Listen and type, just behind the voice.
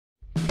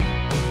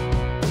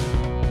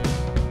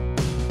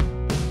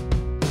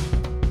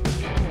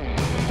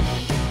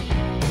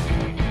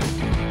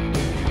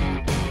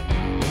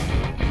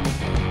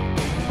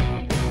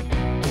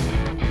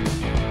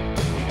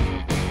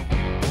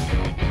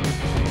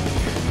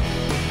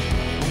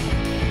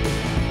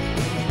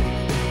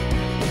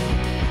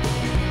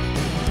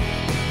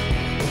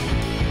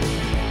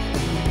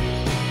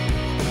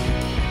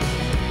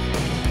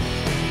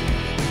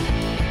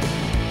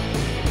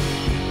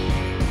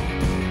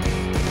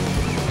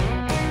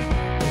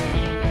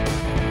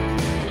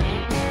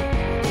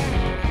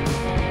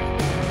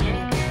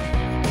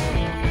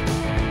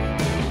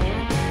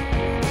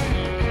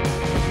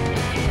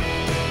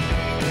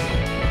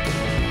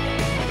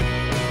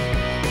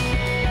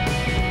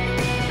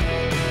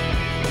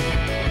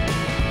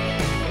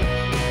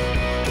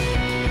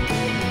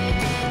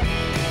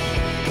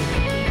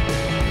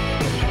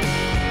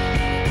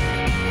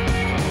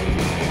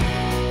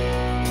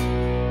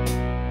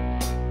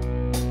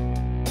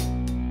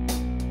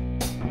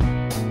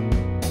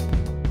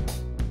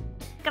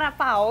ระ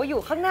เป๋าอ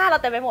ยู่ข้างหน้าเรา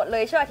เต็มไปหมดเล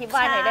ยช่วยอธิบ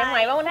ายหน่อยได้ไหม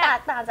ว่ามันแต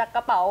กต่างจากก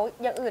ระเป๋า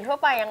อย่างอื่นทั่ว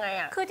ไปยังไง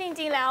อะคือจ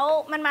ริงๆแล้ว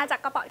มันมาจาก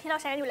กระเป๋าที่เรา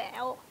ใช้อยู่แล้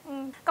ว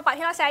กระเป๋า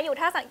ที่เราใช้อยู่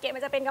ถ้าสังเกตมั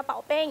นจะเป็นกระเป๋า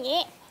เป้อย่าง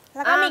นี้แ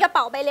ล้วก็มีกระเ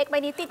ป๋าใบเล็กใบ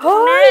นี้ติดอยู่ข้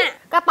างหน้า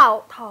กระเป๋า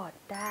ถอด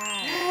ได้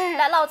แ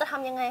ล้วเราจะท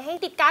ำยังไงให้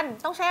ติดกัน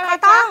ต้องใช้อะไร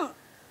ต้อง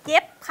เย็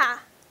บค่ะ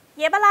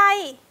เย็บอะไร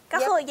ก็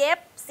คือเย็บ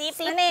ซิป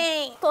นั่นเอ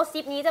งตัวซิ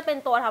ปนี้จะเป็น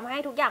ตัวทำให้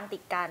ทุกอย่างติ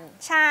ดกัน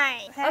ใช่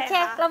โอเค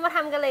เรามาท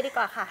ำกันเลยดีก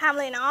ว่าค่ะทำ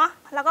เลยเนาะ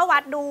แล้วก็วั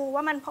ดดูว่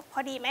ามันพ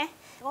อดีไหม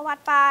ก็วัด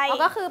ไป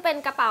ก็คือเป็น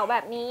กระเป๋าแบ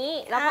บนี้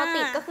แล้วพอ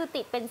ติดก็คือ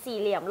ติดเป็นสี่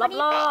เหลี่ยม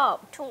รอบ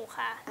ๆถูก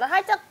ค่ะแล้วถ้า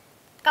จะ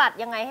กัด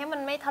ยังไงให้มั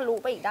นไม่ทะลุ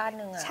ไปอีกด้านห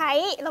นึ่งอะใช้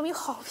เรามี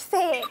ของพิเศ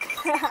ษ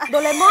โด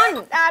เรมอน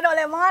โดเ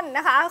รมอนน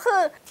ะคะคื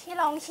อที่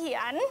ลองเขีย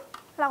น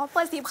เราก็เ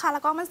ปิดซิปค่ะแล้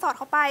วก็มันสอดเ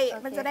ข้าไป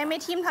มันจะได้ไม่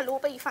ทิ่มทะลุ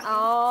ไปอีกฝั่งอย่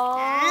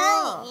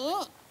างนี้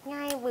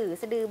ง่ายหวือ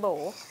สะดือโบ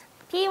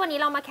พี่วันนี้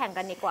เรามาแข่ง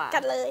กันดีกว่า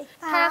กัดเลย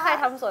ถ้าใคร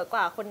ทำสวยก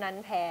ว่าคนนั้น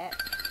แพ้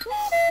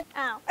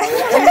อ้าว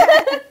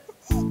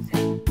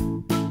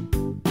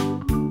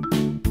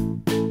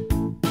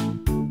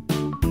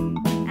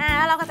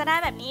เราก็จะได้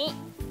แบบนี้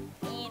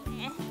นี่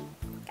นะ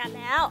กัด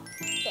แล้ว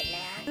เสร็จแ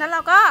ล้วแล้วเรา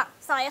ก็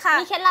สอยค่ะ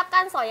มีเคล็ดลับก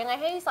ารสอยยังไง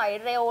ให้สอย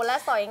เร็วและ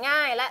สอยง่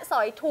ายและส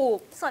อยถูก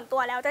ส่วนตั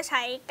วแล้วจะใ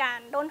ช้การ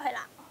ด้นถอยห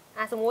ลัง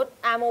สมมติ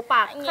โมป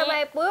ากเข้าไป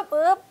ปุ๊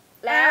บ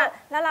แ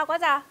ล้วเราก็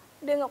จะ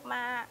ดึงออกม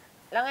า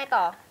แล้วไง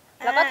ต่อ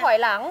แล้วก็ถอย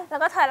ห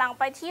ลัง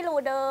ไปที่รู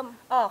เดิม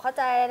เข้าใ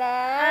จ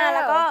แ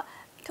ล้วก็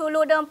ทู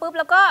รูเดิมปุ๊บ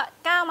แล้วก็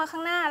ก้าวมาข้า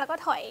งหน้าแล้วก็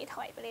ถอ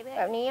ยไปเรื่อยๆ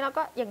แบบนี้แล้ว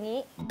ก็อย่างนี้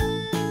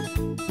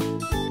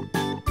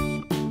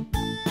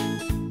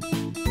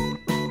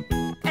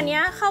อันนี้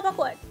เข้าประ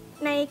กวด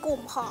ในกลุ่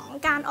มของ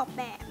การออกแ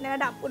บบในร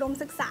ะดับอุดม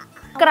ศึกษา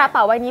กระเป๋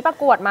าใบนี้ประ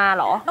กวดมาเ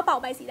หรอกระเป๋า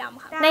ใบสีด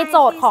ำค่ะในโจ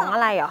ทย์ของอะ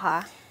ไรเหรอคะ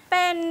เ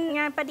ป็นง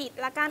านประดิษฐ์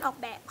และการออก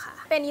แบบค่ะ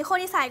เป็นอีโค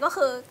ดีไซน์ก็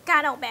คือกา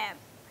รออกแบบ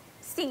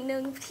สิ่งห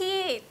นึ่งที่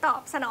ตอ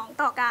บสนอง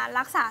ต่อการ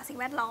รักษาสิ่ง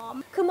แวดล้อม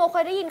คือโมเค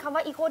ยได้ยินคำว่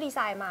าอีโคดีไซ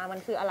น์มามัน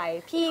คืออะไร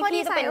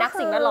พี่จะเป็นนัก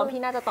สิ่งแวดล้อม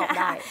พี่น่าจะตอบไ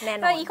ด้แน่น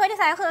อนอีโคดีไ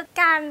ซน์ก็คือ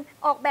การ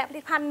ออกแบบผ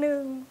ลิตภัณฑ์ห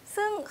นึ่ง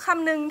ซึ่งค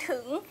ำนึงถึ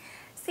ง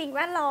สิ่งแว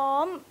ดล้อ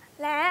ม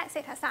และเศร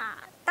ษฐศา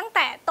สตร์ตั้งแ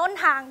ต่ต้น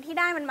ทางที่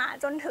ได้มันมา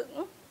จนถึง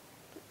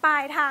ปลา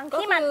ยทาง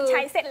ที่มันใ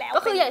ช้เสร็จแล้ว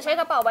ก็คืออย่างใช้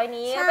กระเป๋าใบ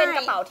นี้เป็นก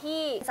ระเป๋า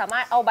ที่สามา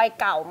รถเอาใบ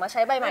เก่ามาใ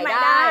ช้ใบใหม่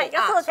ได้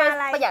ก็คือช่วย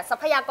ประหยัดทรั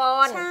พยาก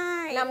ร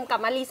นำกลับ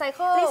มารีไซเ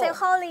คิล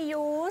รี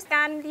ยูสก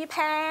ารรีแพ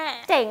ร์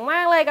เจ๋งม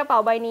ากเลยกระเป๋า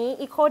ใบนี้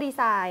อีโคดีไ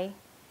ซน์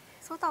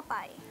สู้ต่อไป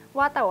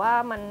ว่าแต่ว่า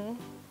มัน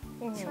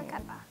ช่วยกั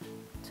นปะ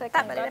ช่วยกั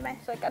นได้ไหม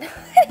ช่วยกัน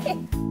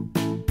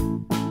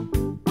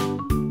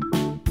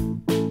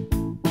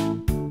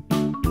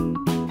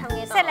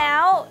เสร็จแล้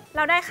วเร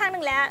าได้ข้างห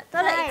นึ่งแล้วก็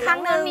เหลืออีกข้าง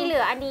นึงมีเหลื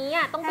ออันนี้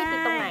ต้องไปติด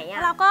ตรงไหน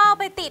เราก็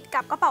ไปติด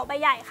กับกระเป๋าใบ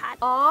ใหญ่ค่ะ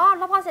แ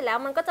ล้วพอเสร็จแล้ว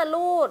มันก็จะ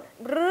รูด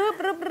รื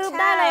บ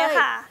ได้เลย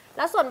ค่ะแ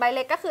ล้วส่วนใบเ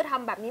ล็กก็คือท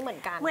ำแบบนี้เหมือ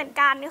นกั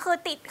นนี่คือ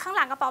ติดข้างห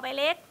ลังกระเป๋าใบ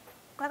เล็ก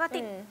แล้วก็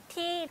ติด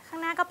ที่ข้า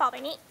งหน้ากระเป๋าใบ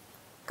นี้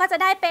ก็จะ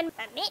ได้เป็น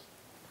แบบนี้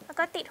แล้ว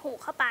ก็ติดหู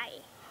เข้าไป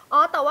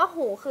แต่ว่า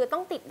หูคือต้อ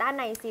งติดด้าน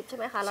ในซิปใช่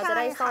ไหมคะเราจะ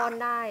ได้ซ่อน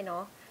ได้เนา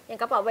ะอย่าง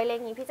กระเป๋าใบเล็ก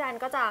นี้พี่จัน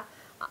ก็จะ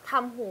ท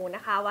ำหูน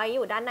ะคะไว้อ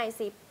ยู่ด้านใน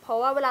ซิปเพราะ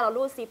ว่าเวลาเรา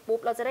รูดซิปปุ๊บ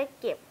เราจะได้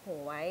เก็บหู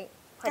ไว้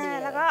พอดี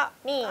แล้วก็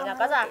นี่เรา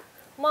ก็จะ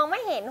มองไม่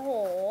เห็นหู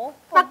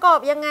ประกอบ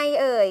ยังไง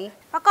เอ่ย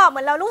ประกอบเหมื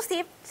อนเรารูดซิ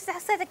ปเ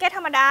สื้อแจ็คเก็ตธ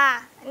รรมดา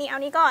นี่เอา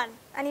นี้ก่อน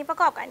อันนี้ประ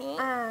กอบกับอันนี้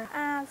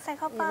ใส่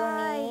เข้าไป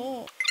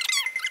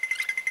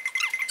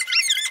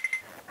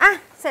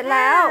เสร็จแ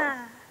ล้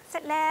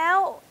ว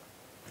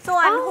ส่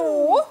วนหู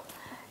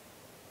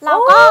เรา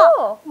ก็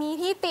มี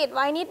ที่ติดไ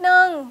ว้นิดนึ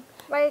ง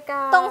ใบกล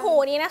างตรงหู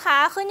นี้นะคะ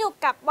ขึ้นอยู่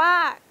กับว่า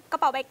กร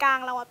ะเป๋าใบกลาง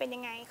เราเป็นยั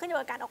งไงขึ้นอยู่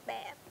กับการออกแบ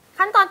บ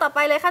ขั้นตอนต่อไป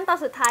เลยขั้นตอน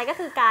สุดท้ายก็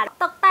คือการ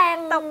ตกแต่ง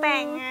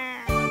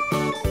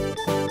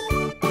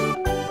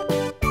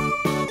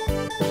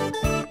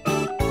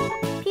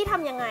พี่ท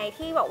ำยังไง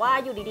ที่แบบว่า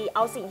อยู่ดีๆเอ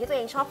าสิ่งที่ตัวเ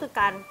องชอบคือ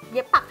การเ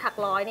ย็บปักถัก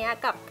ร้อยเนี่ย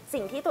กับ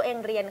สิ่งที่ตัวเอง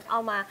เรียนเอา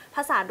มาผ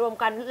สานรวม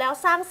กันแล้ว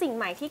สร้างสิ่งใ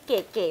หม่ที่เ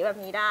ก๋ๆแบบ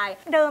นี้ได้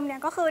เดิมเนี่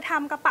ยก็คือท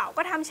ำกระเป๋า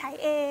ก็ทำใช้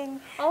เอง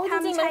จ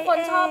ริงๆเป็นคน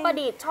ชอบประ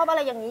ดิษฐ์ชอบอะไ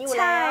รอย่างนี้อยู่แล้ว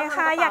ใช่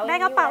ค่ะอยากได้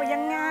กระเป๋ายั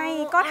งไง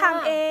ก็ท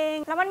ำเอง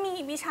แล้วมันมี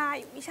วิชา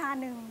อยู่วิชา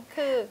หนึ่ง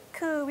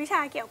คือวิชา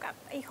เกี่ยวกับ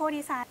อีโค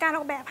ดีไซน์การอ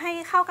อกแบบให้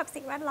เข้ากับ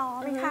สิ่งแวดล้อม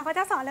นะคะเขาจ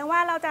ะสอนเรื่องว่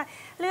าเราจะ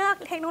เลือก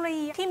เทคโนโล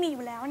ยีที่มีอ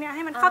ยู่แล้วเนี่ยใ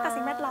ห้มันเข้ากับ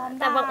สิ่งแวดล้อมไ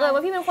ด้แต่บังเอิญว่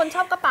าพี่เป็นคนช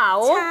อบกระเป๋า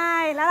ใช่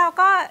แล้วเรา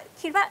ก็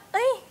คิดว่า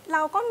เร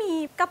าก็มี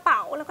กระเป๋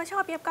าแล้วก็ชอ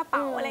บเย็บกระเป๋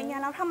าอะไรเงี้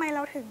ยแล้วทำไมเร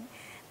าถึง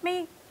ไม่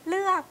เ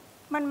ลือก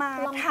มันมา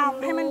ท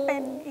ำให้มันเป็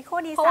นอีโค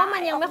ดีไซน์เพราะว่ามั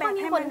นยังไม่ค่อย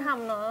มีคนท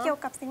ำเนาะเกี่ยว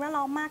กับสิ่งแวด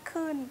ล้อมมาก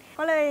ขึ้น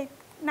ก็เลย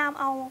นำ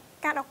เอา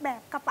การออกแบ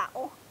บกระเป๋า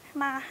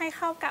มาให้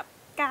เข้ากับ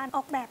การอ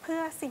อกแบบเพื่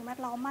อสิ่งแวด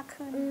ล้อมมาก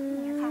ขึ้น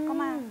นะคะก็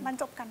มาบรร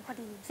จบกันพอ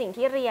ดีสิ่ง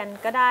ที่เรียน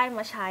ก็ได้ม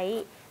าใช้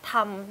ท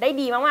ำได้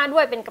ดีมากๆด้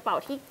วยเป็นกระเป๋า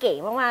ที่เก๋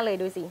มากๆเลย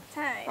ดูสิใ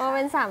ช่เ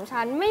ป็น3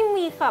 ชั้นไม่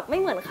มีแบบไม่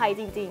เหมือนใคร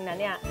จริงๆนะ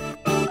เนี่ย